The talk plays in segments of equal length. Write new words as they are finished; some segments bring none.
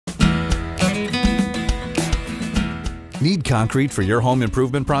Need concrete for your home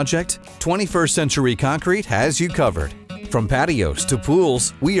improvement project? 21st Century Concrete has you covered. From patios to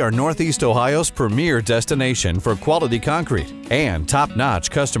pools, we are Northeast Ohio's premier destination for quality concrete and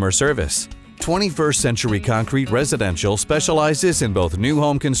top-notch customer service. 21st Century Concrete Residential specializes in both new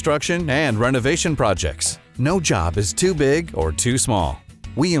home construction and renovation projects. No job is too big or too small.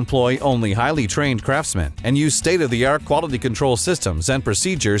 We employ only highly trained craftsmen and use state-of-the-art quality control systems and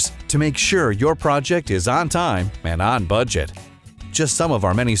procedures to make sure your project is on time and on budget. Just some of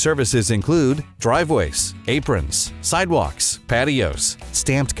our many services include driveways, aprons, sidewalks, patios,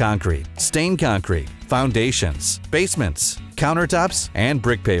 stamped concrete, stained concrete, foundations, basements, countertops, and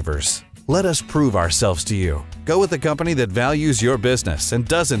brick pavers. Let us prove ourselves to you. Go with a company that values your business and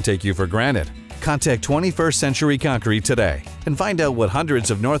doesn't take you for granted. Contact 21st Century Concrete today and find out what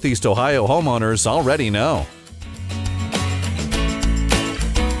hundreds of Northeast Ohio homeowners already know.